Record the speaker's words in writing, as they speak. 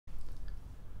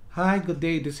Hi, good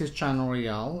day. This is Channel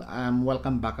Real.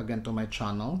 Welcome back again to my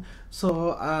channel.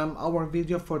 So, our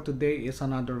video for today is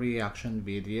another reaction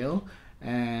video,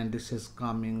 and this is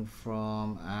coming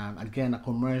from again a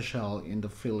commercial in the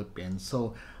Philippines.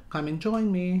 So, come and join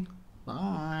me.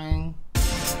 Bye.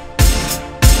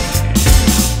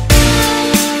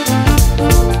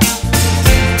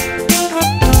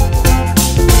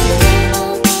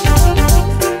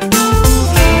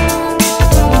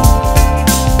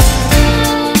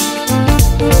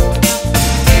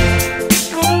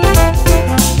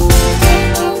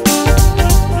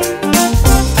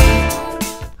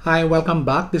 Hi, welcome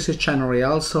back. This is Channel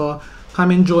Real. So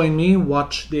come and join me.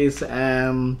 Watch these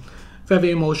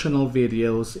very emotional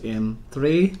videos in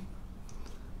 3,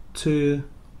 2,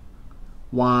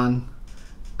 1,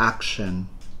 action.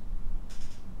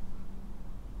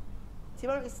 Si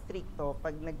Ma'am stricto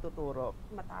pag nagtuturo.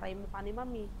 Mataray mo pa ni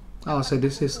Mami. Oh, so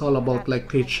this is all about like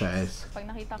teachers. Pag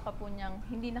nakita ka po niyang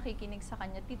hindi nakikinig sa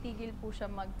kanya, titigil po siya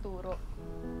magturo.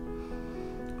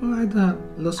 Alright,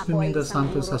 Los Pimendas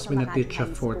Santos has been a teacher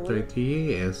for 30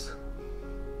 years.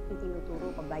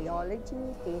 Tinuturo pa biology,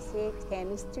 physics,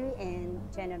 chemistry, and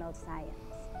general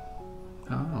science.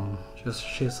 Oh,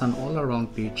 she's an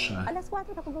all-around teacher. Alas 4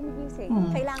 ako gumigising.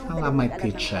 Kailangan I love my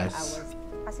teachers.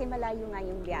 Kasi malayo nga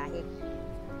yung biyahe.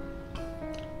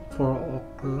 4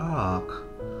 o'clock.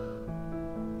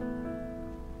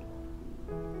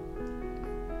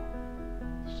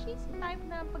 She's the type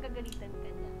na pagagalitan ka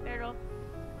niya. Pero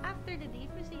after the day,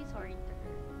 if you say sorry to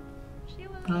her, she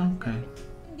will Okay.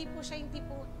 Hindi po siya yung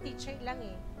tipo teacher lang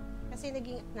eh. Kasi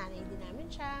naging nanay din namin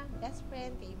siya, best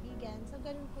friend, kaibigan. So,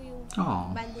 ganun po yung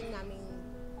banding namin.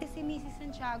 Si Mrs.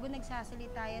 Santiago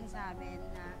nagsasalita yan sa amin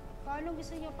na kung anong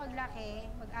gusto nyo paglaki,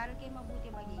 mag-aral kayo mabuti,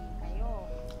 magiging kayo.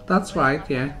 That's right,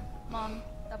 yeah. Mom,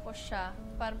 tapos siya,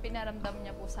 parang pinaramdam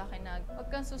niya po sa akin na huwag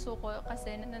kang susuko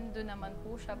kasi nandun naman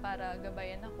po siya para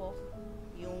gabayan ako.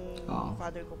 Yung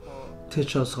father ko po,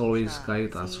 Teachers always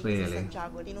guide us, si really.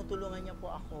 Santiago, tinutulungan niya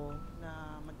po ako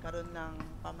na magkaroon ng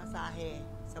pamasahe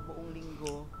sa buong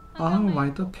linggo. Oh, Hanggang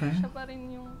right, ngayon po, okay. Siya pa rin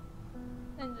yung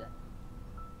nandyan.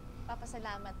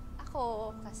 Papasalamat ako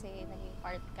kasi naging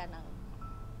part ka ng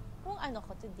kung ano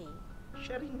ko today.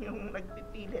 Siya rin yung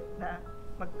nagpipilit na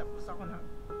magtapos ako ng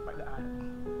pag-aaral.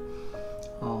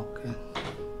 Okay.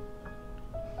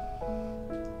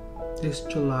 This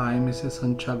July, Mrs.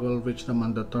 Santiago will reach the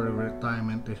mandatory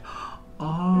retirement age.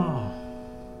 Oh.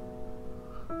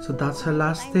 So that's her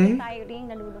last day?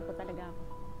 Tiring, nalulungkot talaga ako.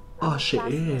 Oh, she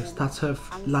is. That's her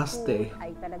last day.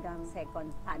 Ay talagang second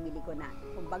family ko na.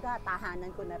 Kumbaga, tahanan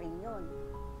ko na rin yun.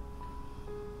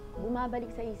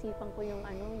 Bumabalik sa isipan ko yung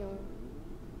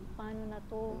paano na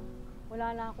to.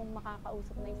 Wala na akong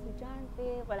makakausap na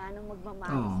estudyante, wala nang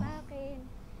magmamahal sa akin.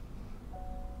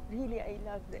 Really, I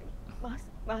love them.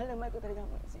 Mahal naman ko talaga ang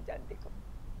mga estudyante ko.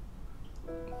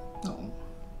 Oh.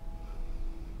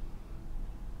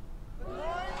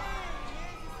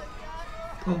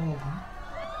 Oh.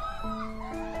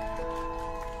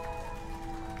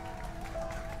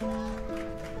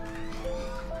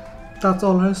 That's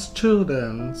all her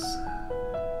students.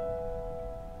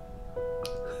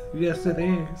 Yes, it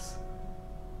is.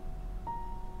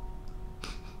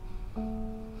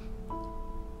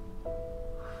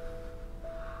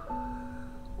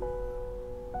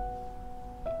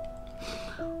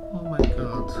 Oh my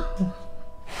God.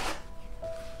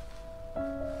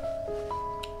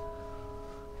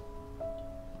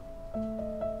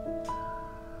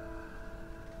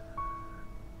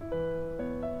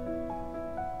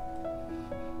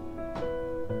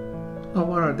 Oh,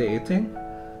 what are they eating?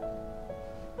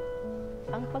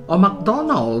 Oh,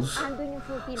 McDonald's.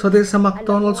 So there's a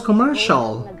McDonald's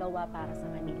commercial.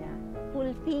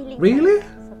 Really?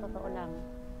 Sa totoo lang.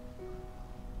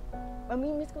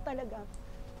 Mamimiss ko talaga.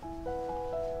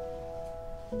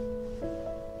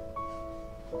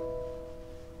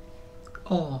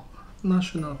 Oh,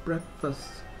 national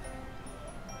breakfast.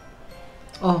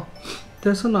 Oh,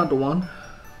 there's another one.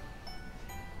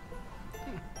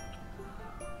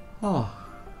 Oh.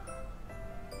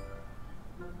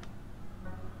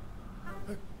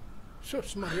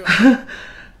 Sus, Mario.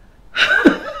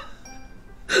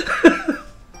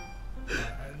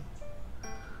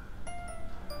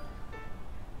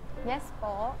 Yes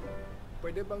po.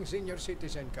 Pwede bang senior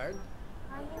citizen card?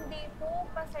 Ay, hindi po.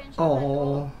 Pasensya na Oh.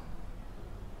 po.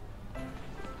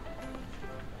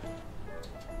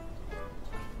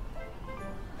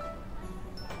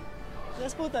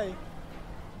 Yes po, tay.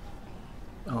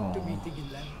 Oh. Tumitigil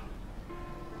lang.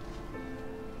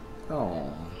 Oh.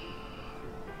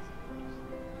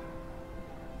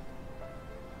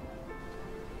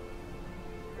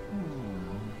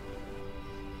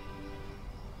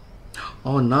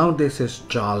 Oh, now this is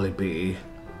Jollibee.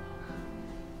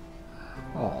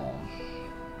 Oh.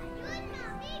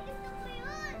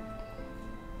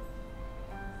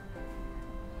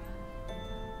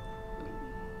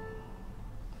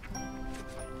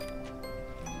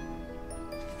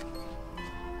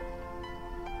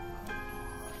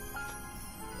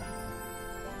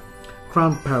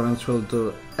 Grandparents will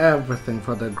do everything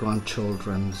for their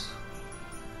grandchildren.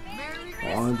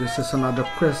 Oh, this is another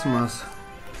Christmas.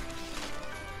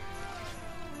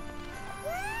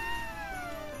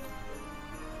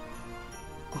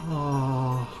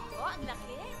 Oh.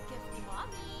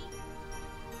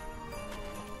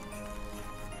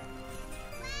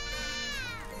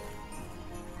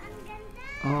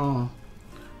 Oh,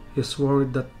 he's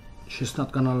worried that she's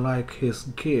not gonna like his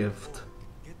gift.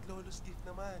 Get Lolo's gift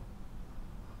naman.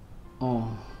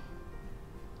 Oh.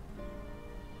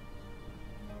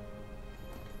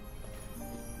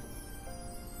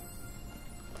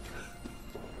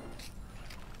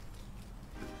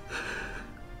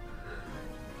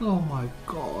 Oh my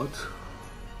God.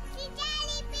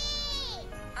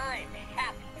 I'm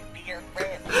happy to be your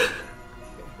friend.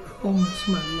 Oh, it's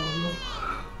my Lolo.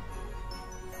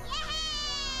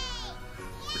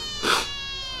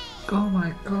 Oh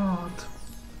my God.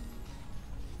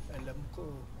 Alam ko,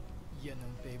 yan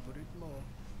ang favorite mo.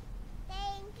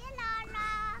 Thank you,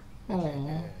 Lola.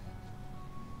 Oh.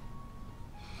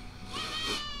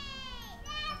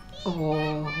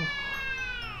 Oh.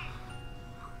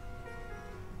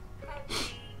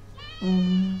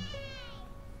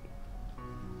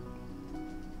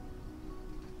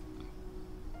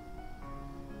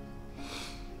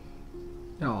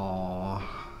 Oh.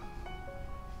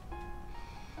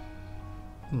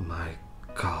 My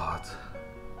God.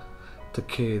 The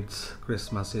kids'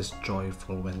 Christmas is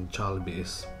joyful when Jollibee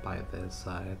is by their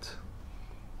side.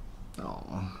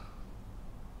 Oh.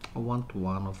 I want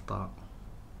one of that.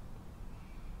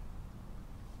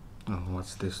 Oh,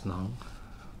 what's this now?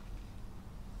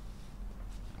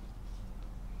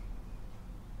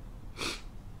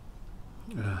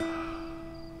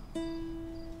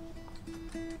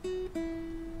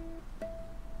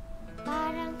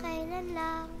 Parang kailan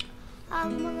lang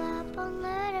ang mga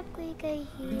pangarap ko'y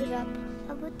kahirap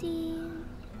abutin.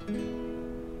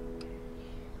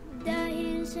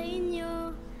 Dahil sa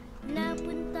inyo,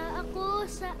 napunta ako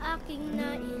sa aking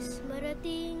nais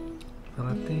marating.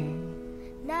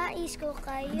 Nais ko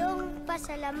kayong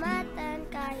pasalamatan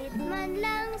kahit man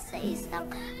lang sa isang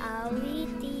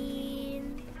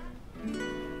awitin.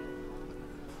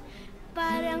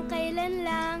 Parang kailan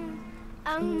lang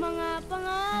ang mga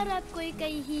pangarap ko'y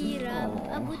kay hirap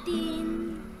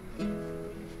abutin.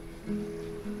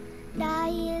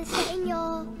 Dahil sa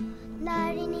inyo,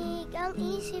 narinig ang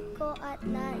isip ko at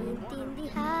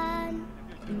naintindihan.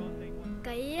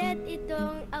 Kaya't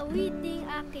itong awiting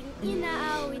aking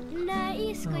inaawit,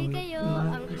 nais ko'y kayo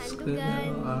ang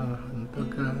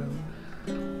handugan.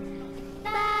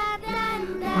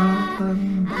 Tatanda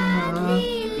at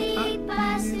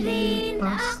lilipas rin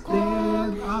ako,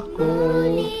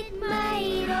 ngunit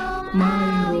mayroong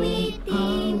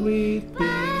awiting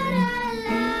para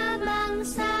lamang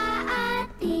sa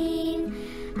ating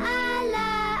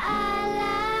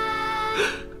alaala.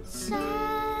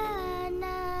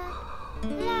 Sana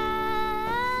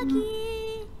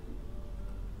lagi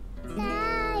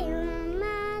tayong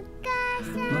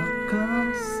magkasama.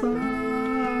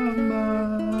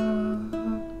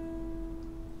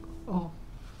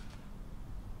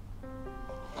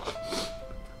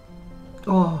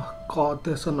 Oh God,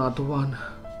 there's another one.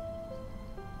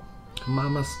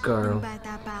 Mama's girl. Nung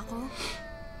bata pa ako,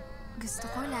 gusto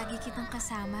ko lagi kitang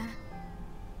kasama.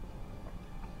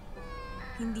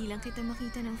 Hindi lang kita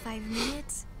makita ng 5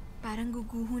 minutes, parang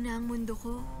guguho na ang mundo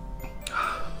ko.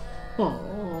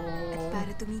 At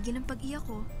para tumigil ang pag-iyak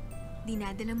ko,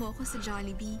 dinadala mo ako sa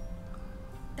Jollibee.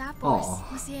 Tapos,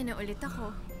 masaya na ulit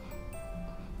ako.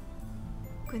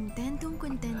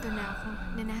 Kontentong-kontento na ako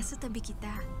na nasa tabi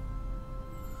kita.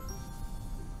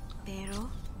 Pero,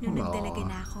 nung nagdalaga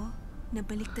na ako,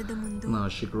 nabaliktad ang mundo. No,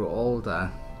 she grew older.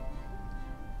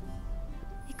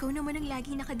 Ikaw naman ang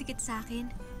laging nakadikit sa akin.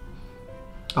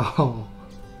 Oh.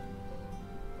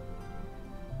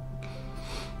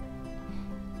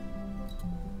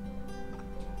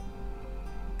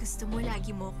 Gusto mo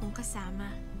lagi mo akong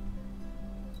kasama.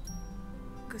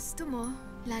 Gusto mo,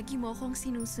 lagi mo akong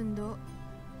sinusundo.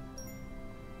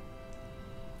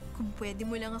 Kung pwede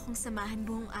mo lang akong samahan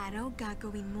buong araw,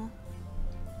 gagawin mo.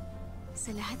 Sa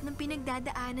lahat ng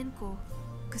pinagdadaanan ko,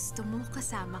 gusto mo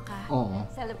kasama ka.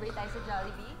 Celebrate tayo sa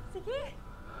Jollibee? Sige!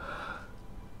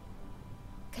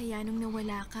 Kaya nung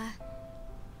nawala ka,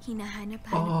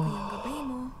 Hinahanap-hanap ko yung gabay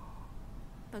mo,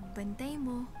 pagbantay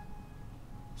mo,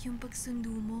 yung pagsundo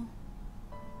mo.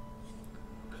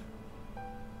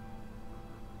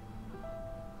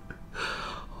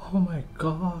 Oh my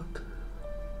God.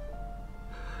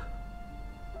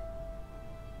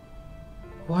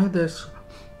 Why there's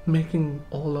making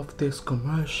all of these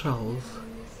commercials?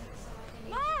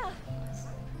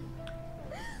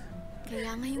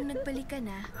 Kaya ngayong nagbalik ka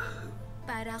na,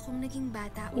 para akong naging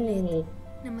bata ulit,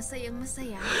 na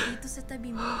masayang-masaya dito sa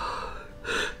tabi mo.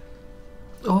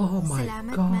 Oh my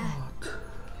Salamat, God. Ma.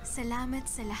 Salamat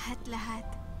sa lahat-lahat.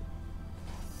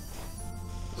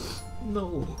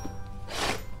 No.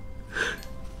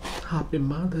 Happy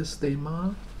Mother's Day,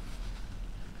 Ma.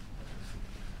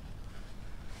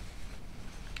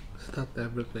 Is that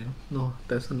everything? No,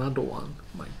 there's another one.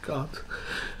 My God.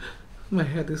 My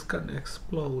head is gonna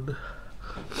explode.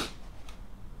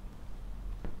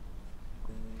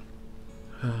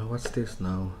 What's this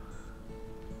now?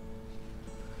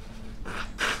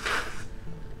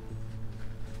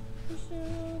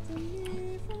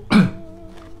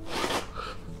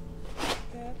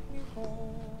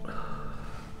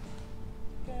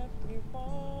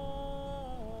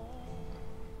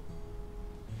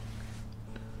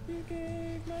 You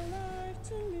gave my life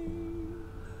to me,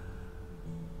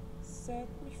 set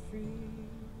me free,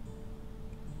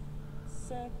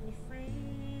 set me free.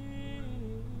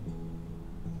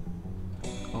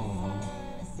 Oh.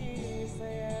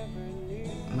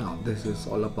 Now this is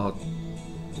all about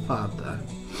father.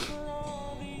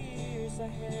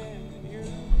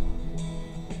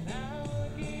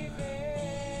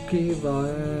 Give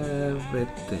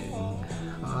everything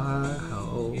I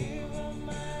hope.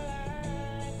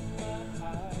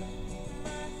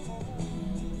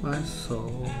 My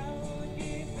soul.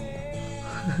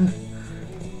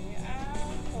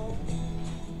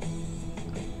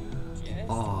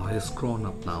 Oh, he's grown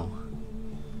up now.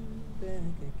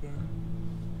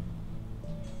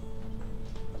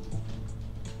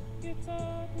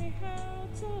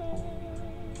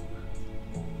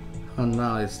 And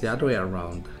now it's the other way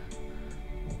around.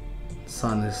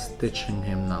 Son is teaching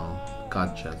him now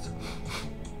gadgets.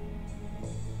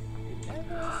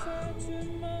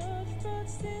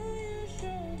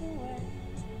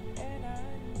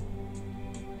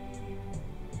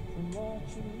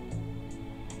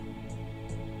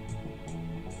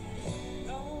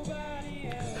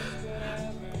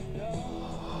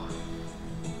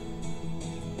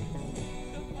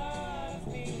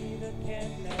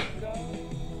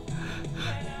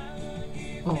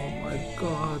 Oh my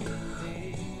God.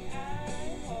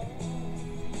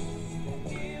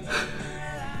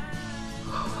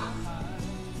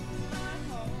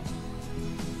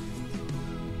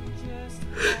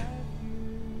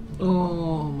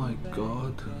 Oh my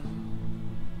God.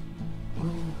 Oh.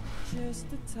 Just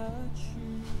to touch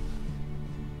you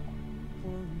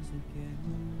once again.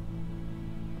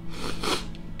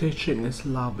 Teaching is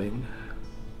loving.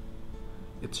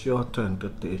 It's your turn to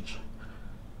teach.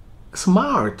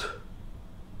 Smart!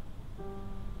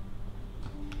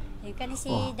 Yung kani si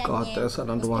Oh, Daniel, God, there's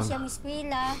another gusto one. siyang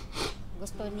eskwela.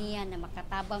 Gusto niya na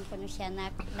makatabang po siya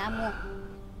na namo.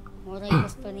 Mura yung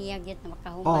gusto niya git na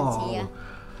makahuman siya.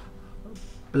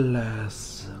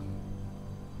 Bless.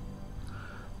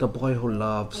 The boy who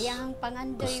loves Ayang to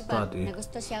pangandoy ba study. na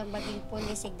gusto siyang maging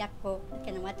pulis igdako.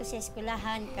 Kanang mato sa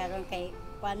eskwelahan karon kay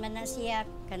kuan man na siya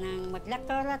kanang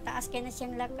maglakara taas kay na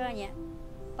siyang laka niya.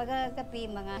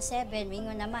 Pagagabi mga 7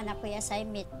 mingon naman ako yung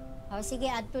assignment. O sige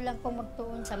adto lang ko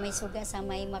magtuon sa may suga sa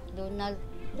may McDonalds.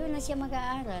 Doon na siya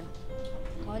mag-aaral.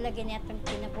 Mao lagi niya atong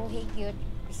kinabuhi gyud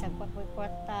bisag pa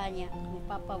kwarta niya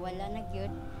mapapawala na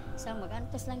gyud sa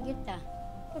magantos lang gyud ta.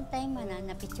 Kung time man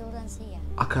na napicturan siya.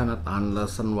 I cannot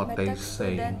understand what they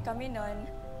say. Student kami nun,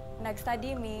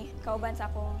 nag-study me, kauban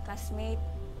sa akong classmate.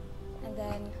 And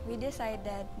then, we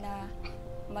decided na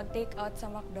mag-take out sa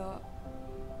McDo.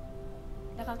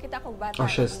 Nakakita ko bata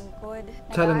she's lingkod.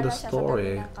 telling the Nag-aaral siya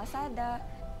story. sa tabi ng kasada.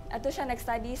 Ato siya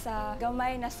nag-study sa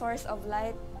gamay na source of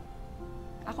light.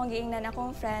 Akong giingnan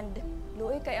akong friend,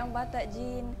 luoy kay ang bata,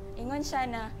 Jean. Ingon siya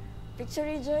na,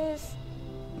 picture Joyce.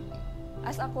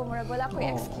 As ako, murag wala ko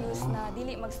excuse na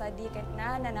dili mag-study kahit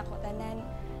naanan ako tanan.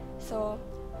 So,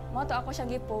 mo to ako siya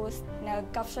gi-post,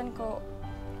 nag-caption ko,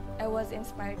 I was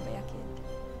inspired by a kid.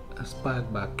 Inspired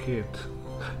by a kid.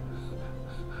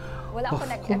 Wala ako Of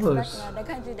nag-expect course. na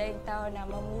daghan jud daing tao na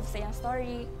ma-move sa iyang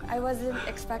story. I wasn't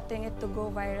expecting it to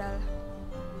go viral.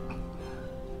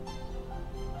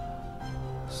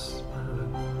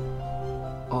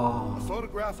 Oh. A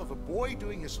photograph of a boy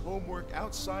doing his homework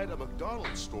outside a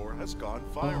McDonald's store has gone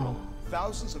viral. Oh.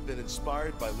 thousands have been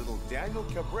inspired by little Daniel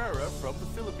Cabrera from the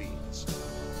Philippines.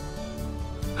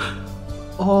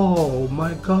 Oh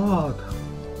my God!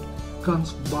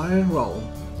 Guns viral.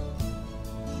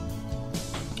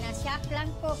 Na-shock lang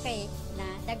po kay na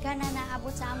daghan na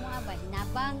naabot sa amo ba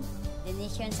hinabang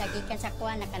donation sa gikan sa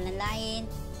kuan nakanalain.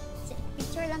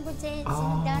 Picture lang gud sa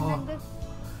sindanan gud.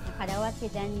 Nakadawat si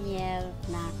Daniel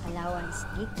na allowance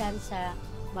gikan sa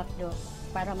McDo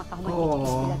para makahuman dito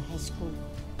sa high school.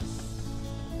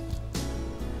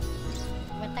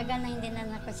 Matagal na hindi na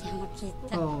ako siya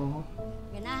makita.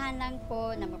 Ganahan lang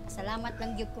po na mapasalamat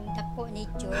lang yung kung dako ni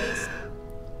Joyce.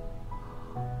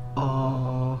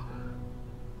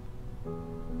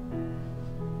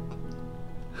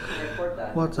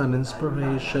 What an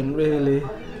inspiration, really.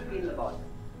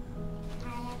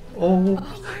 Oh.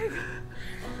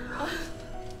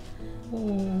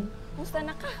 Oh. Musta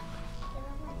na ka?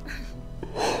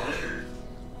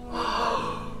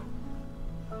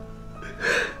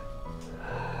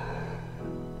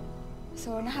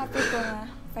 So, na-happy ko nga.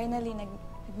 Finally,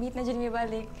 nag-meet na dyan mi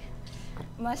balik.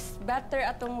 Mas better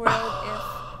atong world if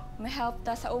may help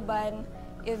ta sa uban,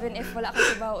 even if wala ka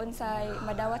sibaw unsay,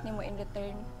 madawat nimo in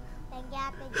return. Thank you,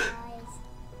 Ate Joyce.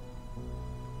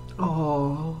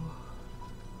 Oh.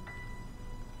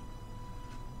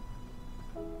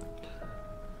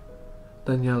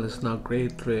 Daniel is now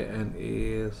grade 3 and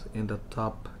is in the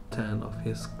top 10 of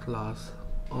his class.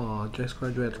 Oh, just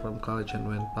graduated from college and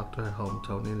went back to her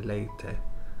hometown in Leyte.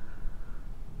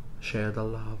 Share the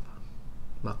love.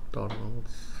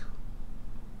 McDonald's.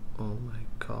 Oh my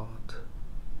God.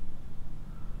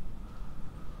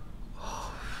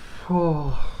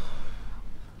 Oh.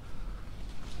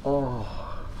 Oh.